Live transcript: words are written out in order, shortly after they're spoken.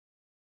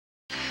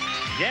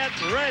Get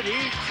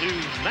ready to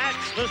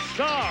match the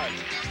stars.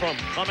 From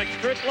Comic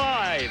Strip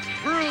Live,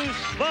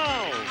 Bruce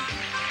Baum.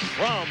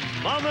 From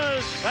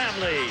Mama's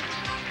Family,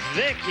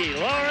 Vicki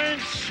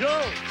Lawrence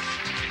Schultz.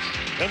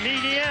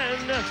 Comedian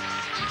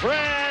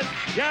Brad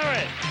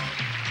Garrett.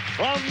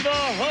 From the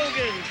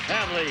Hogan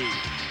Family,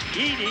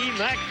 Edie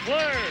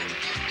McClurg.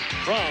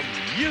 From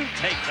You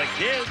Take the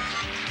Kids,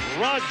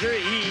 Roger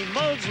E.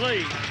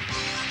 Mosley.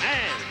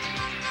 And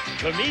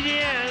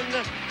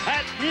comedian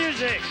Pat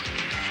Musick,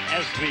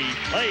 as we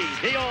play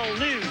the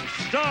all-new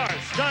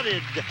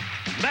star-studded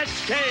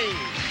Match Game.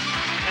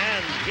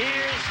 And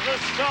here's the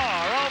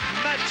star of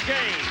Match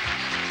Game,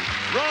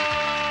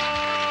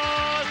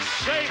 Rod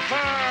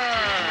Schaefer.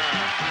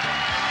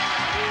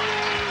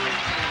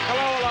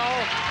 Hello, hello.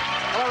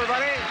 Hello,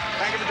 everybody.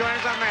 Thank you for joining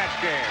us on Match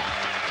Game.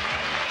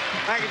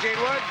 Thank you, Gene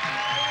Wood.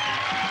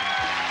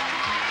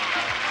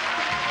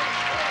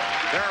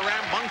 They're a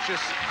rambunctious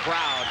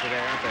crowd today,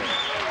 aren't they?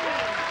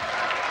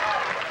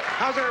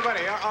 How's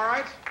everybody? All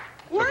right?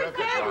 We're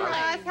good,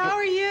 Ross. How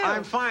are you?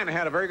 I'm fine. I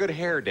had a very good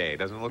hair day,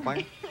 doesn't it look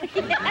like?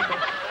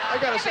 I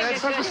gotta say,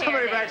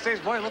 somebody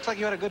backstage, boy, it looks like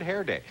you had a good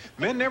hair day.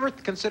 Men never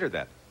considered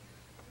that.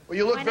 Well,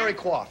 you look very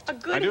coiffed. A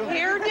good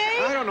hair day?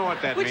 I don't know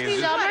what that means.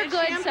 Some are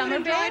good, some are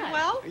bad.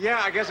 Well?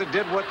 Yeah, I guess it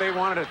did what they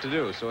wanted it to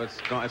do, so it's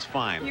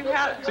fine. See,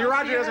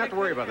 Roger doesn't have to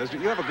worry about this.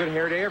 You have a good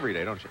hair day every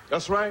day, don't you?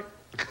 That's right.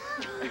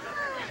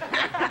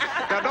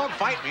 Now, don't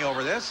fight me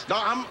over this. No,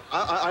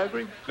 I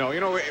agree. No, you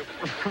know,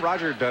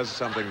 Roger does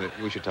something that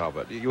we should talk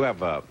about. You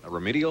have a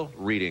remedial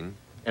reading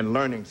And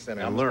Learning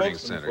Center. And Learning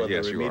Center,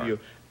 yes, you are. Remedial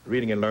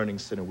Reading and Learning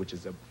Center, which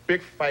is a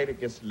big fight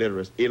against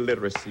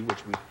illiteracy,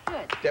 which we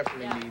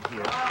definitely need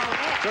here.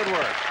 Good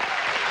work.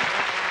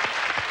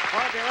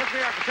 Okay, let's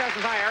meet our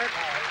contestants. Hi, Eric.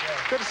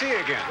 Good to see you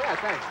again. Yeah,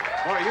 thanks.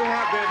 Boy, you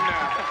have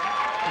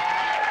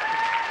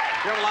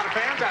a lot of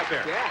fans out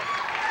there. Yeah.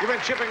 You've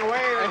been chipping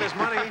away at this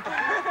money,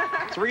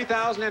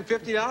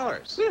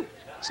 $3,050.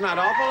 It's not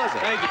awful, is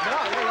it? Thank you. No.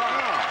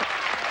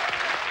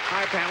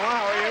 Hi, Pamela.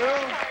 How are you?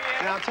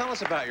 Now, tell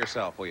us about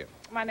yourself, will you?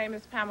 My name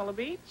is Pamela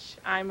Beach.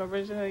 I'm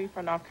originally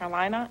from North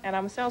Carolina, and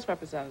I'm a sales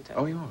representative.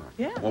 Oh, you are?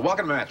 Yeah. Well,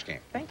 welcome to Match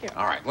Game. Thank you.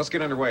 All right, let's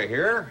get underway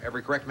here.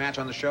 Every correct match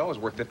on the show is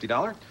worth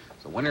 $50.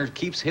 The winner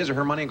keeps his or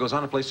her money and goes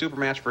on to play Super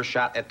Match for a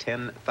shot at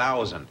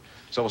 $10,000.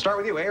 So we'll start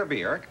with you, A or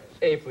B, Eric?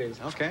 A,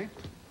 please. Okay.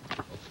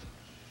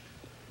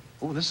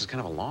 Oh, this is kind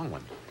of a long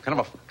one. Kind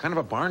of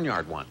a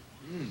barnyard one.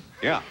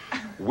 Yeah.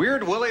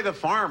 Weird Willie the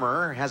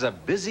Farmer has a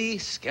busy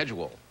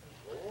schedule.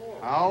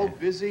 How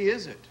busy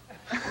is it?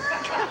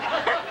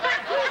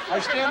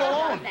 I stand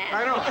alone.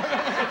 I know.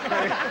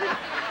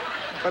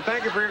 But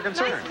thank you for your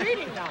concern. Nice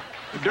reading, though.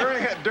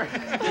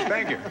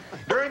 Thank you.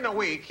 During the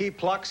week, he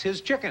plucks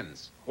his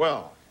chickens.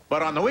 Well.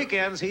 But on the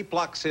weekends, he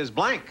plucks his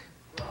blank.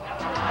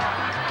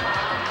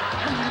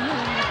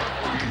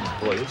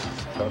 Boy, this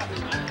is tough.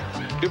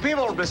 Do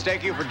people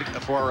mistake you for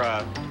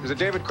is it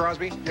David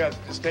Crosby? Yeah,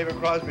 it's David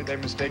Crosby they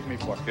mistake me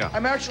for. Yeah.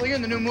 I'm actually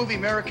in the new movie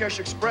Marrakesh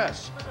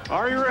Express.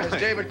 Are you really? As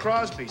David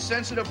Crosby,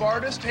 sensitive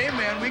artist. Hey,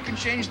 man, we can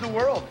change the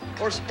world.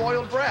 Or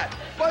spoiled brat.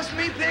 Bust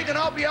me, pig, and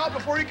I'll be out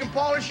before you can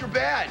polish your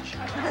badge.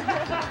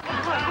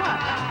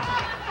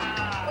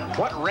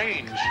 What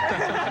range?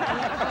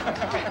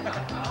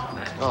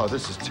 Oh,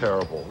 this is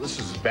terrible. This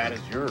is as bad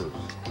as yours.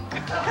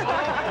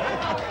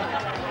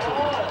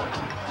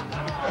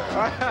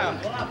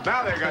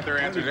 Now they got their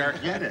answers,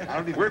 Eric. Get it. I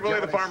don't even Weird Willie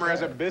get the what I Farmer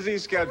has a said. busy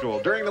schedule.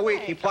 During the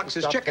week, he plucks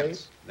his Stop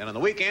chickens. face. Then on the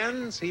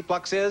weekends, he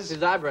plucks his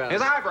eyebrows.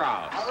 His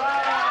eyebrows.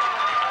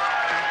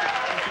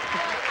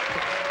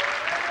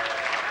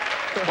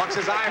 Plucks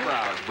his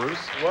eyebrows,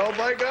 Bruce. Well,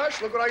 by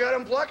gosh, look what I got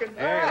him plucking.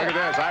 Hey, look at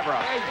that, his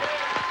eyebrows.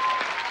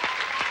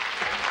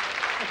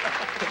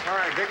 All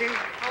right, Vicki.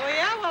 Oh,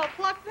 yeah? Well,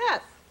 pluck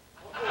this.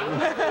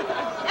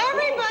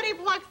 Everybody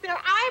plucks their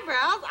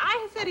eyebrows.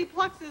 I said he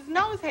plucks his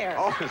nose hairs.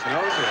 Oh, his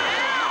nose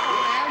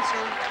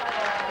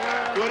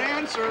hair. Good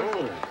answer.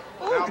 Ooh,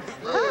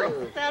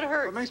 that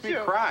hurts. It makes me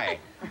too. cry.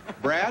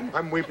 Brad?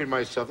 I'm weeping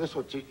myself. This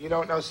will, you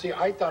know, now see,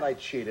 I thought I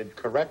cheated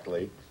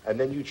correctly, and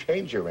then you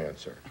changed your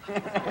answer.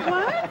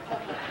 What?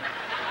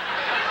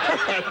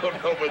 I don't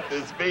know what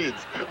this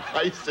means.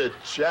 I said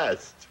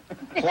chest.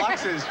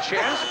 Plucks his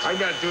chest? I'm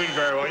not doing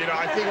very well. You know,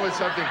 I think it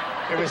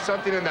was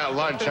something in that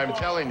lunch, I'm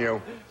telling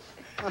you.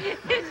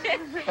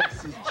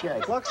 Plucks his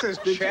chest. Plucks his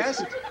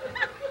chest?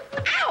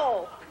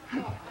 Ow!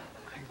 My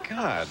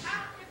God.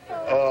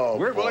 Oh,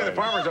 Weird Willie the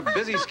boy. Farmer's a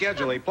busy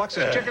schedule. He plucks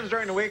his chickens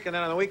during the week, and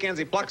then on the weekends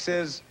he plucks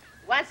his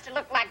Wants to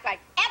look like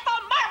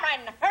Ethel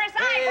Merman, her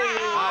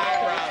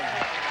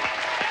eyebrows.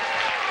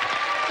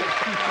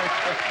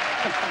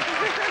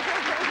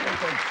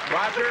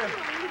 Roger,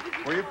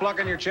 were you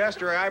plucking your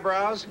chest or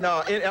eyebrows?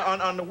 No,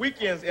 on the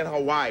weekends in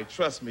Hawaii,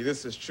 trust me,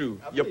 this is true.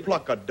 You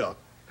pluck a duck.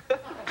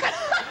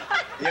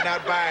 You're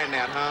not buying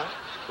that, huh?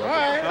 All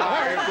right.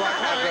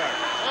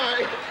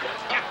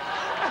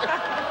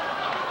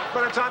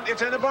 But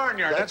it's in the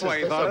barnyard. That's why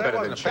you thought of it.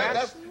 Wasn't it?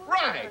 That's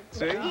right.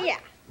 See? Yeah.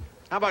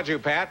 How about you,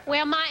 Pat?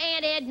 Well, my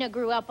Aunt Edna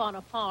grew up on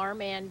a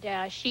farm, and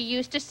she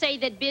used to say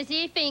that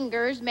busy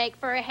fingers make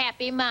for a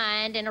happy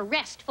mind and a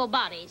restful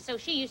body. So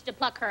she used to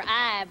pluck her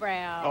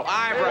eyebrows. Oh,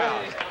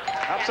 eyebrows.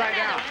 Upside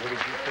down.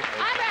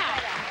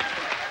 Eyebrows.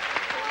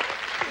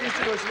 She used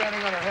to go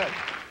standing on her head.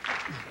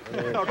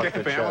 Okay,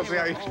 Pam, we'll see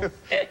how you do.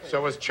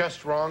 So was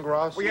chest wrong,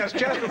 Ross? Well, yes,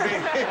 chest would be.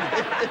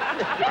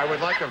 I would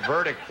like a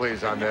verdict,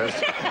 please, on this.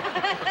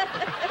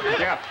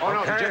 Yeah. Oh,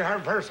 no. Okay,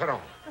 I'm personal.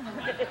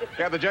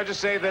 Yeah, the judges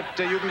say that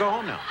you can go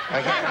home now.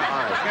 Okay, all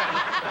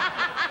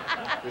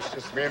right. It's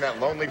just me and that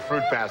lonely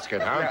fruit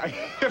basket, huh?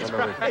 Yeah, that's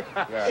right.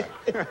 Yeah.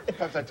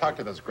 Sometimes I talk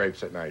to those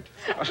grapes at night.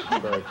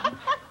 But,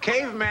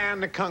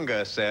 Caveman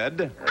Kunga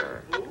said.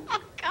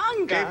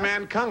 Conga.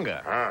 Caveman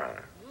Kunga.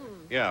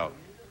 Yeah.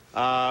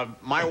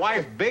 My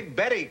wife, Big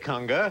Betty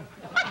Kunga,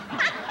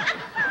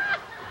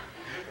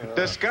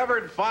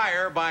 discovered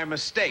fire by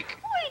mistake.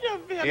 Wait a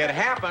minute. It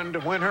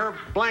happened when her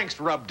blanks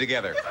rubbed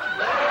together. Is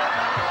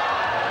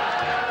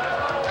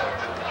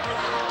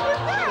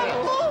that a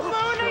full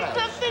moon or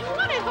something?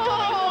 What is going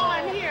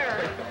on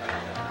here?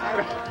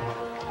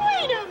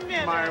 Wait a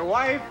minute. My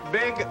wife,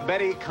 Big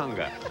Betty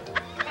Kunga.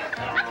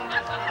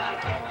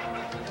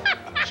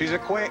 She's a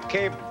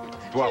cave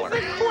dweller.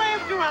 She's a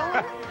cave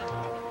dweller.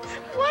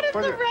 What is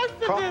the rest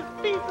of this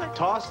piece of...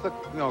 Cost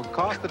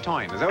the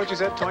toin. Is that what you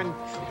said? Toin?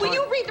 Will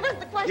you read the rest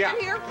of the question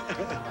here?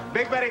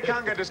 Big Betty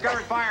Kunga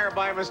discovered fire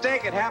by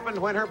mistake. It happened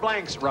when her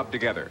blanks rubbed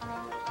together.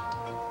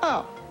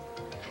 Oh.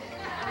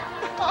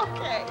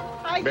 Okay.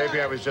 maybe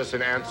I was just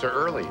an answer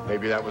early.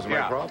 Maybe that was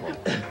my problem.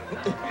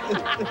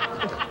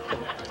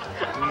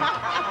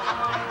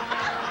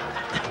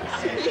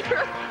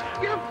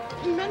 You're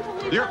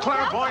mentally... You're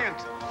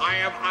clairvoyant.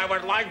 I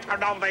would like to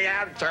know the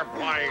answer,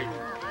 please.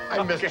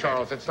 I miss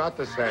Charles. It's not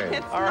the same.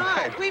 It's All not.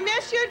 right. We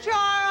miss you,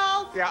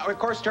 Charles. Yeah, of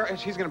course,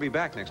 she's going to be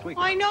back next week.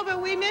 I know,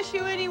 but we miss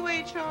you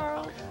anyway,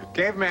 Charles.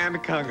 Caveman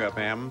Kunga,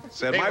 ma'am,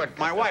 said,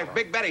 my wife,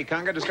 Big Betty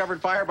Kunga,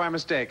 discovered fire by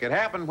mistake. It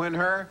happened when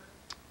her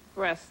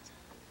breasts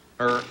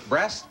rubbed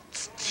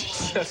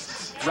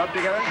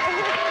together.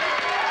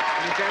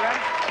 Can you say that?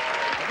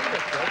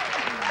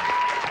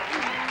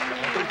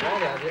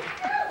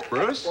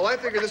 Bruce? Well, I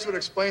figured this would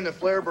explain the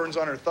flare burns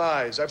on her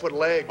thighs. I put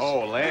legs.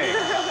 Oh, legs.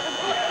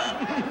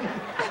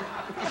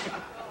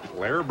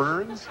 Flare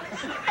burns?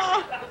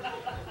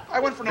 I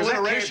went for an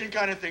alliteration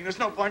kind of thing. There's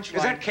no punchline.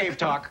 Is that cave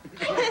talk?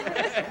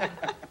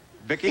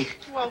 Vicki?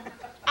 Well,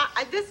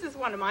 this is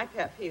one of my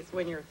pet peeves,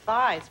 when your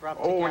thighs rub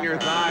together. Oh, when your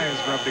thighs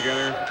rub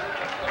together.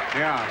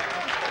 Yeah.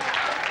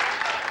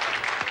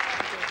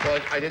 Well,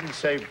 I didn't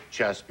say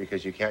chest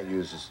because you can't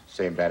use the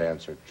same bad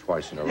answer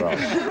twice in a row.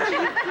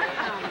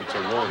 It's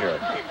a rule here.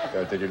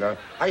 Did you know?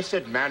 I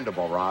said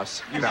mandible,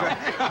 Ross. You no. said...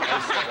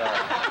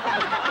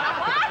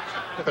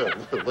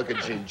 Look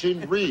at Gene.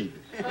 Gene, read.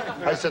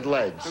 I said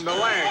legs. And the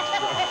legs.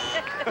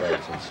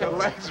 Legs and The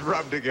legs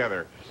rub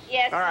together.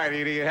 Yes. All right,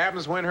 Edie, it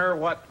happens when her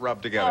what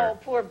rub together? Oh,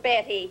 poor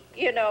Betty.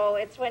 You know,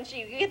 it's when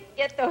she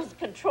get those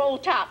control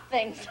top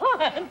things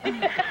on.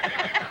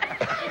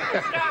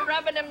 Start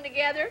rubbing them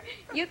together,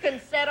 you can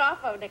set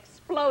off an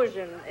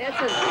explosion. It's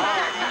as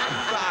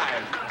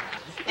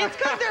It's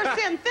because they're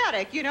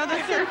synthetic, you know, the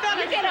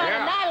synthetic. You get on a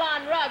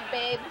nylon rug,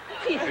 babe.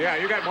 Yeah,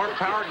 you got more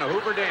power than a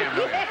Hoover Dam.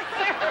 Don't you? Yes,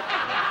 sir.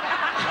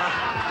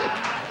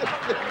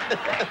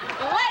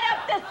 Light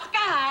up the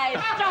sky,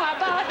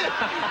 Starbuck.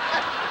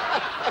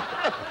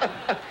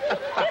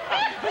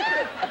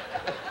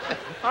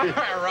 All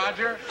right,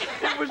 Roger.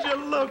 It was your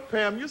look,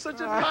 Pam. You're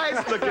such a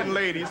nice-looking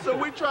lady. So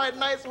we tried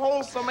nice,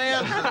 wholesome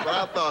answers. But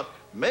I thought,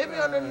 maybe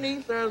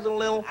underneath there's a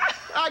little...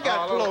 I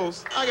got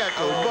close.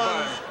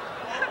 Buns.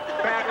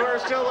 Pat, we're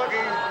still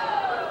looking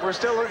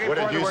What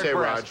for did you the word say,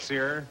 breasts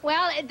here.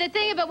 Well, the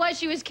thing of it was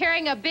she was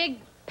carrying a big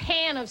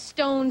pan of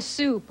stone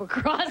soup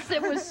across.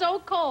 It was so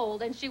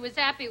cold, and she was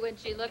happy when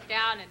she looked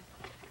down, and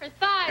her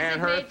thighs And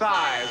had her made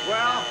thighs.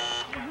 Well,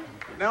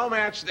 no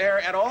match there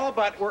at all,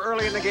 but we're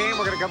early in the game.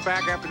 We're going to come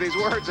back after these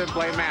words and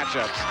play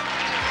matchups.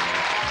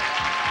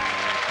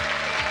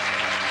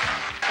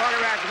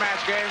 Welcome back to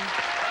Match Game.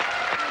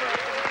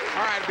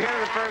 All right, at the end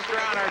of the first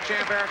round, our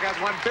champ Eric has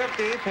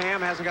 150.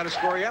 Pam hasn't got a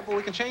score yet, but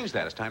we can change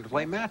that. It's time to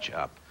play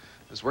matchup.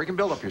 This is where you can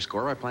build up your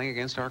score by playing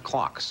against our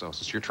clock. So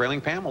since you're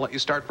trailing Pam, we'll let you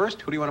start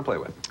first. Who do you want to play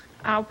with?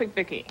 I'll pick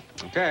Vicki.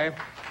 Okay.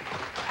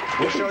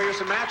 We'll show you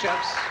some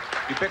matchups.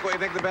 You pick what you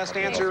think the best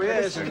answer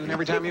is, and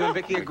every time you and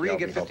Vicki agree, you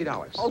get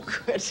 $50. Oh,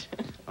 good.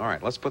 All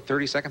right, let's put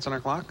 30 seconds on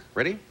our clock.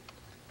 Ready?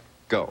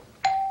 Go.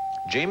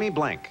 Jamie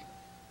blank.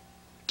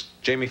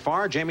 Jamie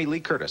Farr, Jamie Lee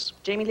Curtis.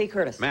 Jamie Lee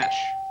Curtis. Match.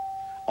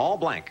 All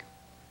blank.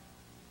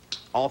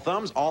 All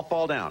thumbs, all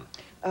fall down.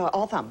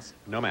 All thumbs.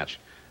 No match.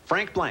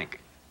 Frank blank.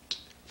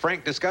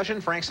 Frank discussion,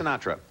 Frank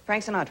Sinatra.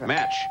 Frank Sinatra.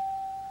 Match.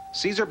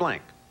 Caesar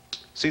blank.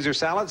 Caesar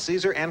salad,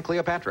 Caesar and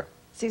Cleopatra.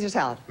 Caesar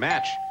salad.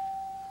 Match.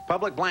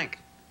 Public blank.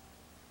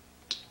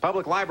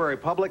 Public library,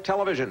 public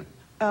television.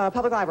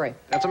 Public library.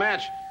 That's a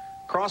match.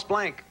 Cross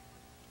blank.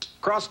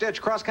 Cross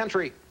stitch, cross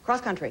country.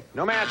 Cross country.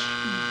 No match.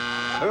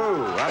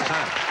 Ooh, out of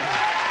time.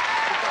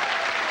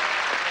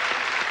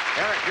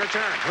 Eric, your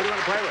turn. Who do you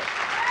want to play with?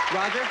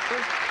 Roger,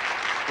 please.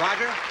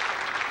 Roger.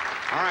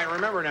 All right,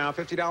 remember now,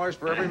 $50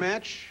 for every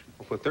match.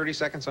 We'll put 30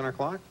 seconds on our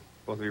clock.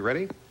 Both of you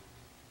ready?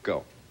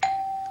 Go.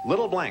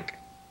 Little blank.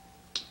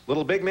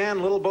 Little big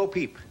man, little Bo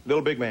Peep.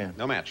 Little big man.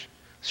 No match.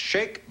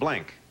 Shake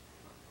blank.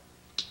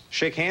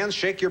 Shake hands,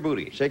 shake your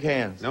booty. Shake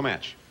hands. No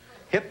match.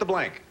 Hit the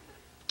blank.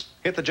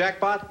 Hit the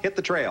jackpot, hit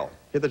the trail.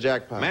 Hit the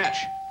jackpot. Match.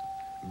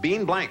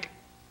 Bean blank.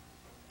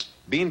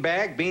 Bean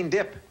bag, bean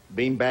dip.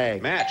 Bean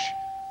bag. Match.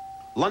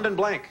 London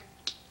blank.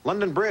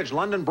 London Bridge,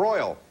 London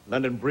broil.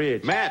 London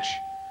Bridge. Match.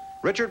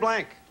 Richard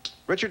blank.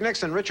 Richard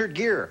Nixon, Richard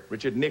Gere.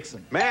 Richard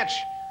Nixon. Match.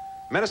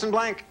 Medicine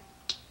blank.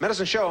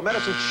 Medicine show,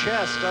 medicine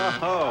chest.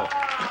 Oh.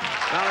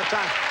 Now the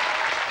time.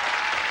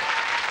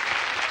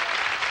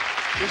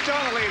 You're still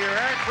in the lead here,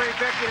 Eric.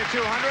 350 to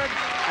 200.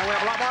 And we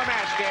have a lot more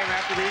match game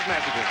after these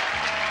messages.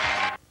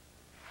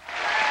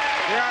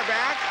 We are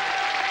back.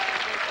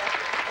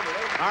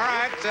 All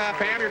right,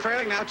 Pam, you're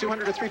trailing now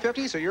 200 to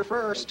 350, so you're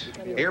first.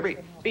 A or B?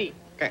 B.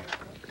 Okay,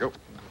 here we go.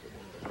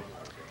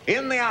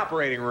 In the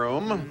operating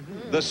room,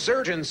 the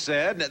surgeon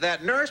said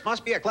that nurse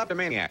must be a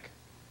kleptomaniac.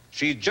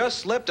 She just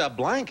slipped a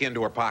blank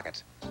into her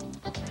pocket.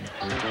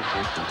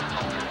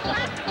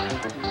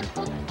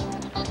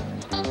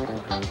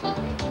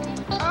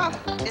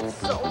 It's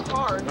so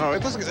hard. Oh,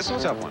 this is a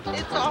tough one.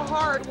 It's a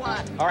hard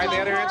one. All right, the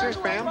other Hard answers,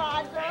 one, Pam?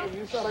 Roger.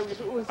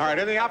 All right,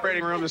 in the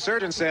operating room, the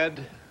surgeon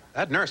said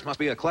that nurse must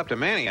be a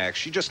kleptomaniac.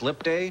 She just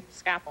slipped a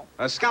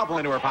scalpel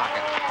into her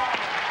pocket.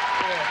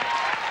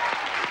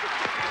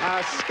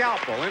 A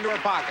scalpel into her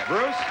pocket.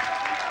 Bruce?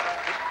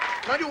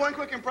 Can I do one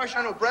quick impression?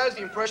 I know Brad's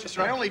the impressionist,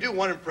 and I only do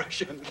one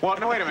impression. Well,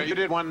 no, wait a minute. You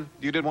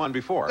did one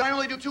before. Can I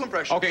only do two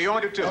impressions? Okay, you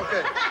only do two.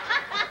 Okay.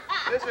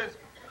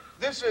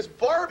 This is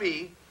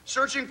Barbie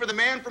searching for the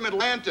man from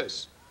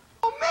Atlantis.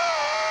 Oh,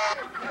 man!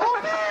 Oh,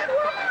 man,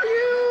 where are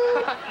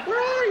you?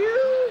 Where are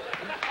you?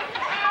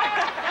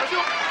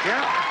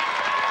 Yeah.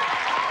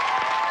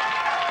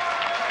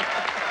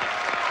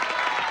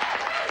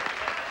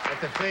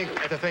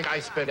 To think I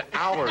spend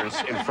hours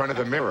in front of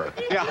the mirror.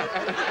 Yeah.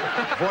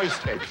 Voice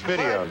tapes,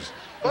 videos.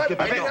 But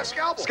I think that's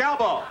scalpel.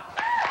 Scalpel.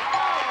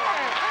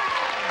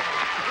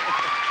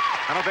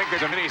 I don't think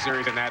there's a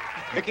miniseries in that.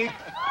 Vicki?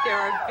 There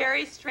are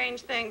very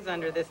strange things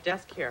under this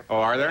desk here.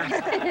 Oh, are there?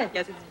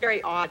 Yes, it's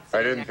very odd.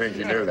 I didn't think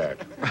you knew that.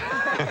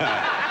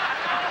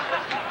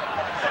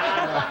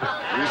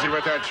 Easy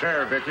with that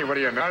chair, Vicki. What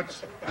are you,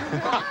 nuts?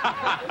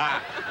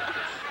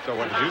 So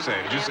what did you say?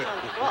 Did you say,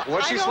 Well,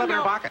 what's she I don't slipping in her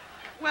know. pocket?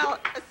 Well,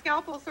 a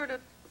scalpel sort of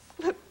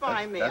slipped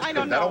by me. That's I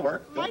don't good. That'll know.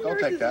 work. My Don't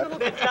nurse take is that. a little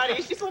bit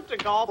nutty. She slipped a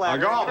gallbladder. A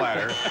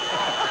gallbladder.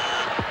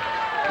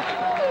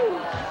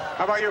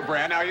 How about you,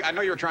 Brad? Now, I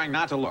know you were trying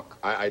not to look.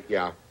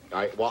 Well,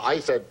 I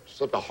said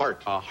slipped a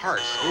heart. A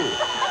heart. Ooh.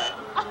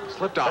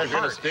 Slipped a Pleasure to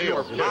heart steal.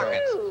 into her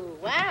pocket. Ooh,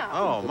 wow.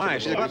 Oh, my.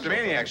 She's a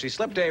kleptomaniac. She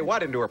slipped a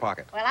what into her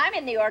pocket? Well, I'm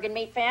in the organ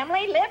meat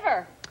family.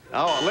 Liver.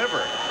 Oh, a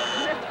liver.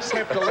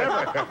 Slipped a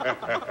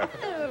liver.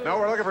 No,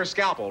 we're looking for a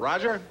scalpel.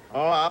 Roger?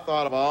 Oh, I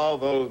thought of all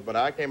those, but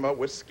I came up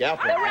with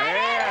scalpel.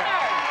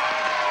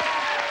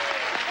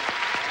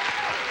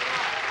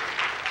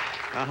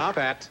 Uh-huh,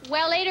 Pat.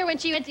 Well, later when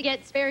she went to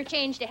get spare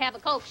change to have a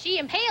Coke, she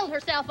impaled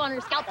herself on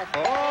her scalpel.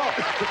 Oh.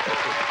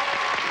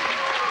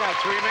 Got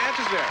 3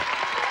 matches there.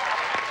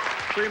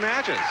 3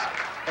 matches.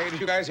 Hey, did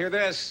you guys hear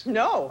this?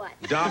 No. What?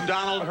 Dumb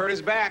Donald hurt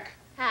his back.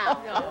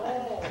 How?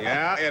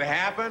 Yeah, it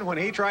happened when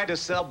he tried to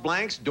sell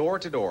blanks door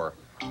to door.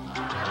 You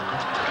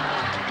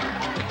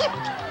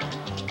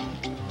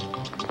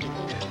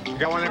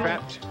got one there,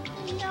 Pat?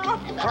 No.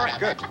 All right,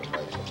 good.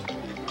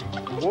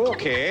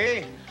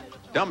 Okay.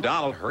 Dumb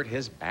Donald hurt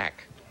his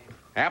back.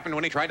 Happened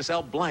when he tried to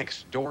sell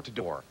blanks door to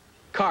door.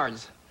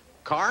 Cards.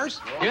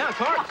 Cars? Yeah,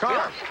 cards.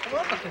 Cars.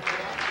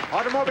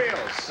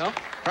 Automobiles. No?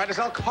 Tried to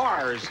sell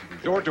cars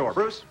door to door.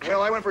 Bruce?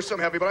 Well, I went for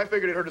something heavy, but I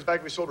figured it hurt his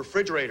back if we sold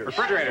refrigerators.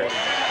 Refrigerators.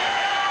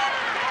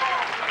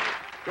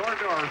 Door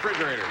to door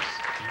refrigerators.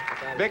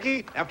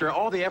 Vicki, after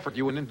all the effort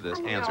you went into this,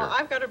 answer.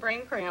 I've got a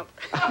brain cramp.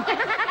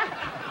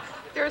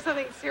 There's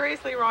something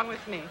seriously wrong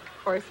with me.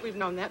 Of course, we've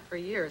known that for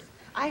years.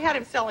 I had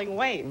him selling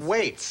weights.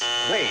 Weights.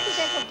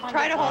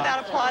 Try to hold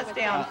that applause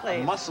down,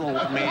 please. Muscle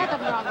Nothing man.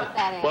 wrong with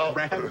that. Well,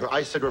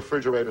 I said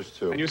refrigerators,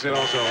 too. And you said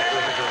also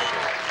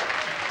refrigerators.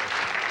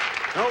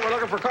 No, we're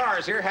looking for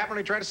cars here. Happen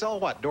we try to sell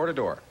what? Door to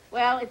door.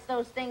 Well, it's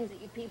those things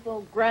that you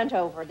people grunt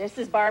over. This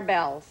is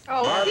barbells.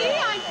 Oh, see,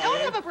 I don't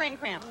have a brain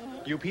cramp.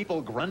 You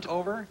people grunt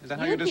over? Is that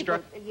how you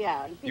describe?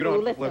 Yeah. You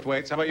don't lift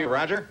weights. How about you,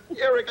 Roger?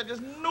 Eric, I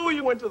just knew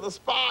you went to the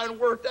spa and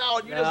worked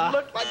out. You just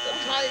looked like the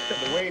type.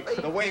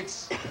 The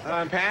weights.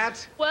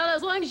 Pat? Well,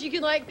 as long as you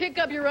can, like, pick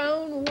up your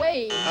own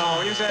weight.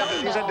 Oh, you said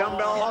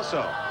dumbbell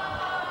also.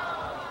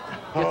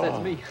 Guess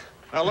that's me.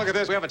 Well, look at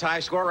this. We have a tie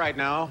score right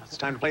now. It's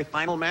time to play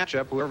final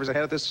matchup. Whoever's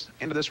ahead at this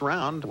end of this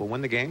round will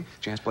win the game.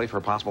 Chance to play for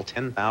a possible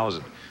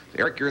 $10,000.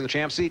 Eric, you're in the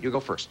champ seat. You go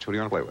first. Who do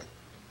you want to play with?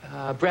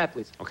 Brad,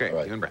 please. Okay, All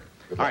right. you and Brad.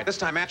 All right, this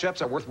time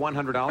matchups are worth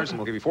 $100, and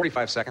we'll give you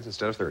 45 seconds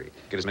instead of 30.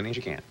 Get as many as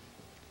you can.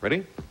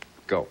 Ready?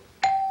 Go.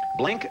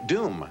 Blank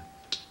Doom.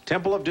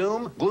 Temple of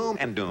Doom, Gloom,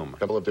 and Doom.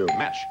 Temple of Doom.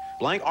 Match.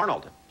 Blank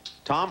Arnold.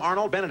 Tom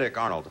Arnold, Benedict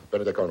Arnold.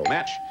 Benedict Arnold.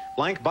 Match.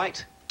 Blank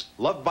bite.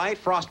 Love bite,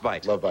 frost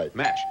bite. Love bite.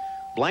 Match.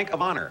 Blank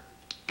of honor.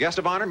 Guest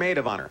of honor, maid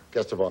of honor.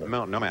 Guest of honor.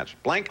 No, no match.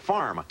 Blank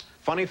farm.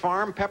 Funny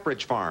farm,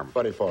 Pepperidge farm.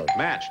 Funny farm.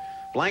 Match.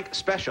 Blank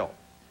special.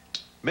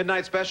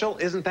 Midnight special,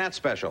 isn't that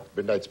special?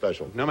 Midnight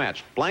special. No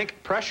match. Blank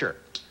pressure.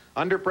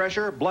 Under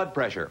pressure, blood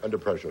pressure. Under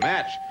pressure.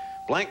 Match.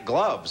 Blank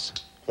gloves.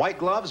 White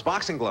gloves,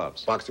 boxing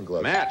gloves. Boxing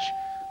gloves. Match.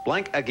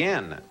 Blank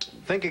again.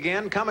 Think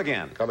again, come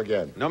again. Come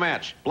again. No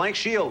match. Blank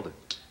shield.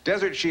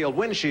 Desert shield,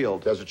 wind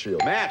shield. Desert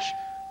shield. Match.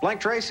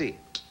 Blank Tracy.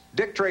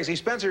 Dick Tracy,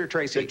 Spencer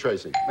Tracy. Dick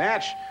Tracy.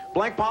 Match.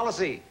 Blank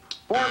policy.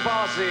 Foreign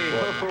policy.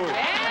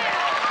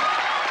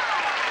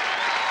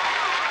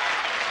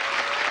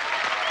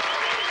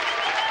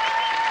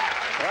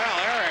 Well,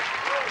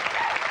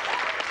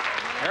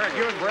 Eric,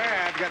 you and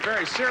Brad got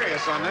very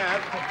serious on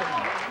that.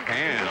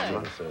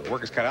 Pam,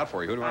 work is cut out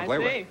for you. Who do you want to play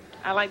with?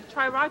 I'd like to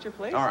try Roger,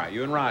 please. All right,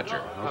 you and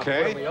Roger,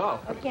 okay? We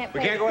can't We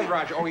can't go with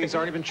Roger. Oh, he's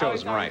already been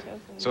chosen, already right.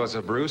 chosen. So it's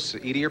a Bruce,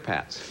 Edie, or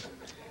Pats.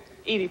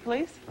 Edie,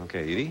 please.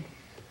 Okay, Edie.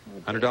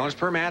 $100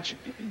 per match.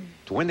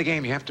 To win the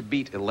game, you have to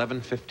beat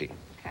 1150.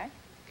 Okay.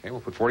 Okay, we'll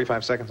put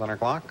 45 seconds on our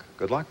clock.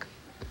 Good luck.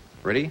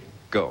 Ready?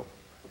 Go.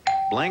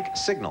 Blank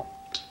signal.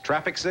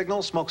 Traffic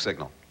signal, smoke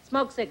signal.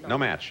 Smoke signal. No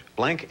match.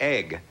 Blank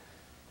egg.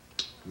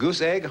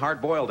 Goose egg,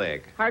 hard-boiled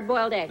egg.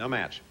 Hard-boiled egg. No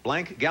match.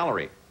 Blank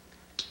gallery.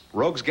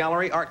 Rogues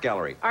gallery, art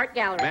gallery. Art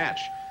gallery. Match.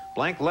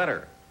 Blank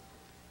letter.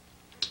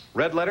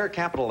 Red letter,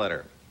 capital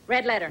letter.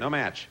 Red letter. No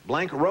match.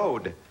 Blank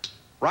road.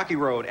 Rocky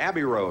Road,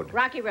 Abbey Road.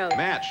 Rocky Road.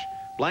 Match.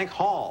 Blank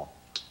hall.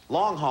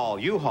 Long haul,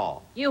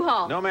 U-Haul.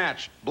 U-Haul. No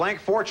match. Blank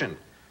fortune.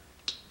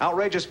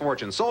 Outrageous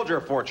fortune. Soldier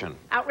of fortune.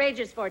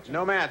 Outrageous fortune.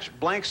 No match.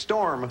 Blank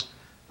storm.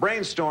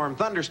 Brainstorm.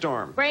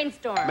 Thunderstorm.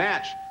 Brainstorm.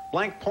 Match.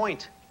 Blank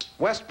point.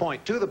 West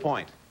Point. To the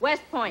point.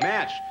 West Point.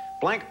 Match.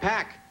 Blank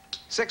pack.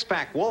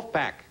 Six-pack. Wolf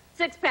pack.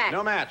 Six-pack.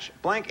 No match.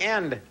 Blank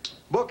end.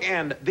 Book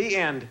end. The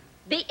end.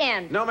 The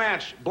end. No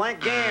match.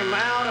 Blank game.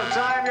 Out of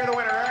time. You're the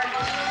winner, Eric.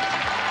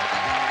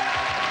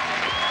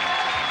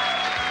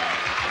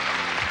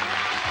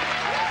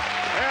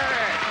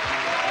 Eric.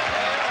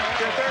 It's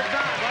your third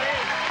time, buddy.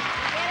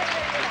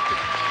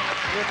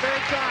 Your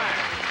third time.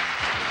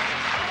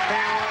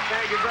 Pamela,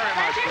 thank you very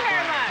much. Thank you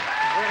very much.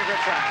 We had a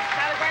good time.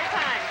 Have a great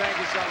time. Thank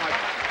you so much.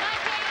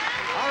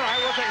 All right,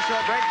 we'll take a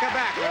short break. Come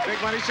back with Big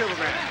Money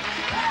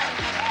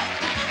Superman.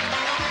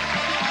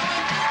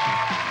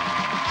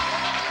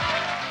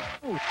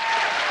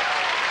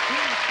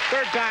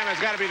 Third time has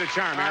got to be the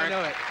charm, Eric. I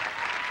know it.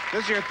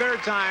 This is your third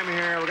time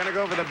here. We're going to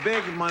go for the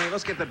big money.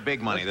 Let's get the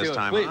big money this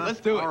time. Please, huh? let's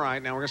do it. All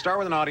right, now we're going to start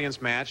with an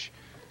audience match.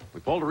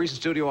 We polled a recent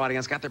studio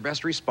audience, got their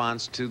best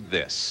response to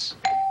this.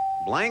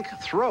 Blank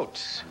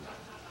throat.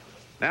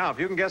 Now, if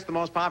you can guess the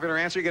most popular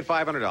answer, you get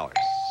 $500.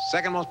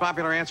 Second most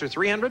popular answer,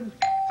 $300.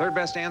 Third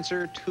best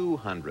answer,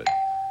 $200. You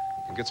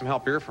can get some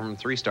help here from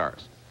 3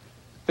 stars.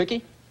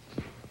 Vicki?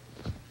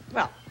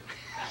 Well,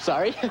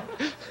 Sorry.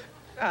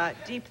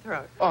 deep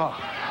throat. Oh.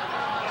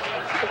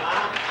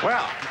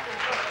 Well,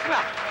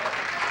 Well,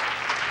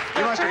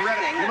 you must have first read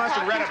thing it. You that must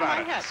have popped read into my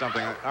about it. head.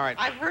 Something. All right.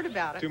 I've heard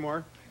about it. 2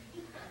 more.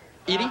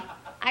 Edie?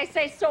 I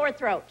say sore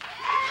throat.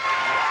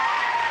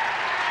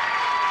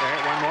 Okay,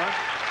 1 more.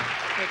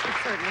 It could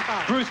certainly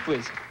help. Bruce,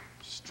 please.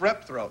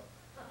 Strep throat.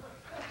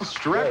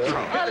 Strep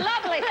throat. A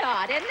lovely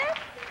thought, isn't it?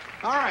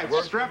 All right,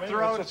 Works for strep me.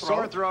 throat, What's a sore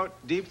throat? throat,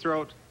 deep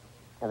throat,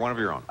 or one of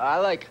your own. I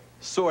like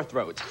sore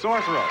throat.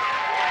 Sore throat.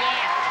 Yeah.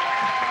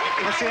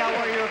 Let's see how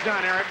well you have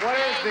done, Eric. What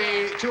is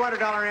the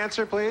 $200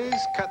 answer, please?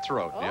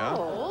 Cutthroat, yeah?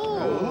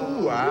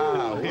 Ooh,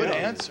 wow. Good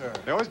answer.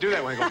 They always do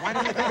that when they go, why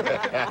didn't you think of it?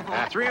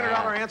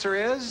 $300 answer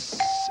is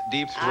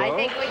deep throat. I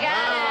think we got it.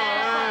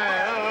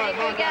 I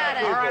think we got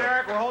it. All right,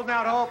 Eric, we're holding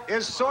out hope.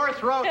 Is sore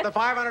throat the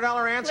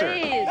 $500 answer?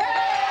 Please.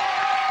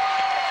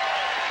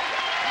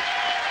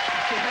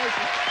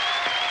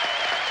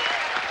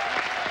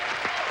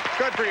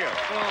 Good for you.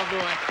 Oh,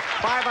 boy.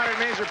 500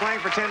 means you're playing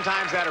for 10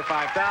 times that or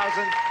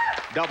 5,000.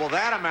 Double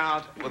that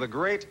amount with a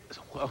great,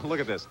 well, look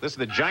at this. This is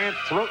the giant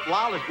throat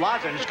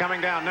lozenge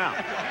coming down now.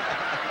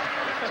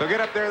 So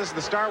get up there. This is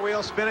the star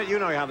wheel. Spin it. You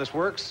know how this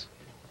works.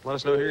 Let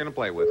us know who you're going to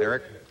play with,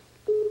 Eric.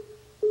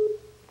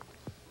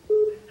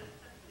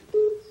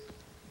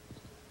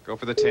 Go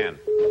for the 10.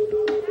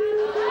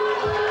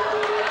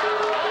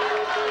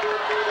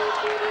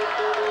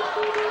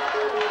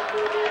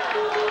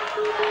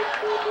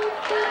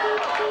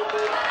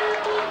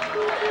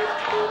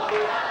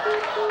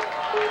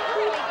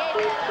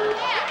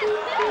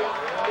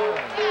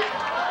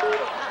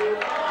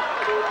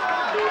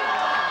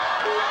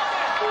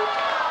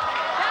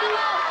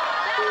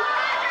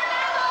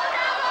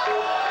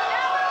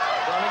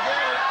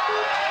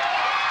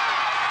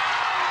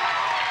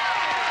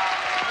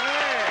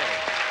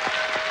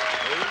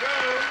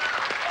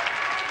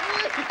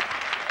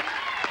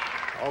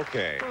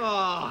 Okay.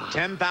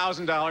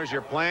 $10,000.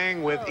 You're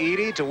playing with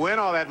Edie. To win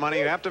all that money,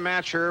 you have to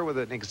match her with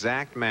an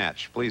exact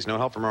match. Please, no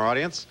help from our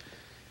audience.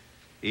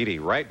 Edie,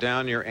 write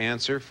down your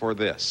answer for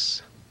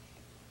this.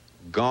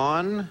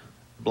 Gone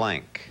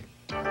blank.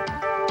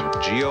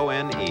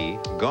 G-O-N-E.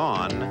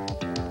 Gone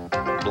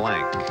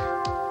blank.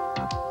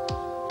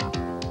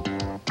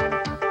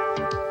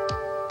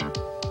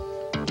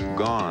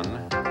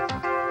 Gone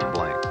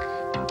blank.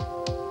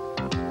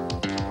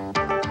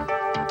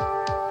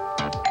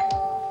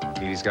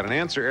 Edie's got an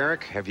answer.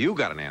 Eric, have you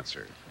got an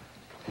answer?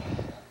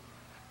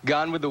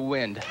 Gone with the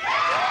Wind.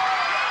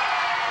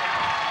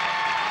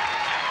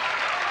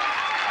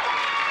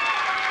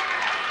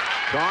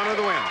 Gone with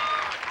the Wind.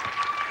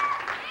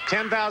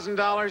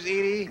 $10,000,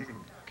 Edie.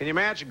 Can you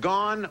match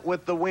Gone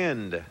with the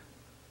Wind?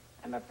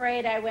 I'm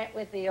afraid I went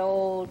with the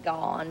old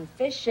Gone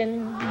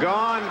Fishing.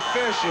 Gone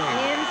Fishing.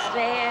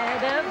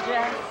 Instead of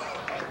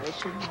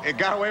just wishing. It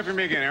got away from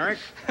me again, Eric.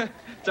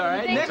 It's all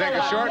right. We'll take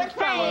a short.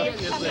 We'll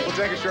We'll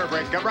take a short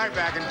break. Come right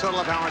back and total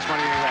up how much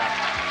money you have.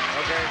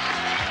 Okay.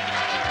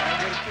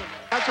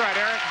 That's right,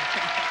 Eric.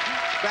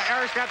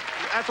 Eric's got.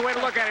 That's the way to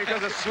look at it. He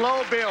does a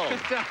slow build.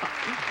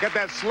 Get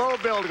that slow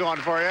build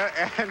going for you,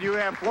 and you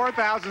have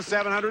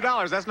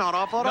 $4,700. That's not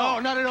awful at all.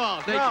 No, not at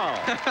all. Thank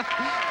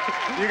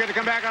you. You get to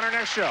come back on our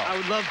next show. I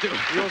would love to.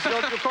 You'll still,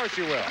 of course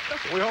you will.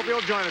 We hope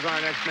you'll join us on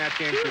our next match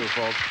game too,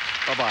 folks.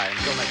 Bye-bye.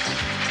 Until next time.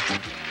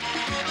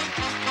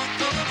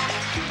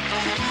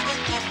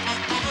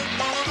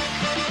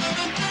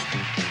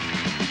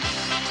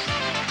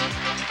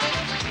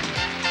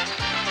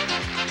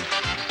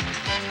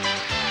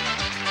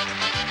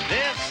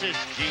 This is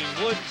Gene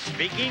Wood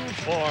speaking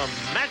for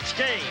Match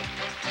Game,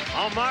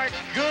 a Mark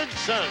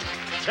Goodson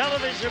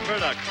television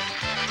production.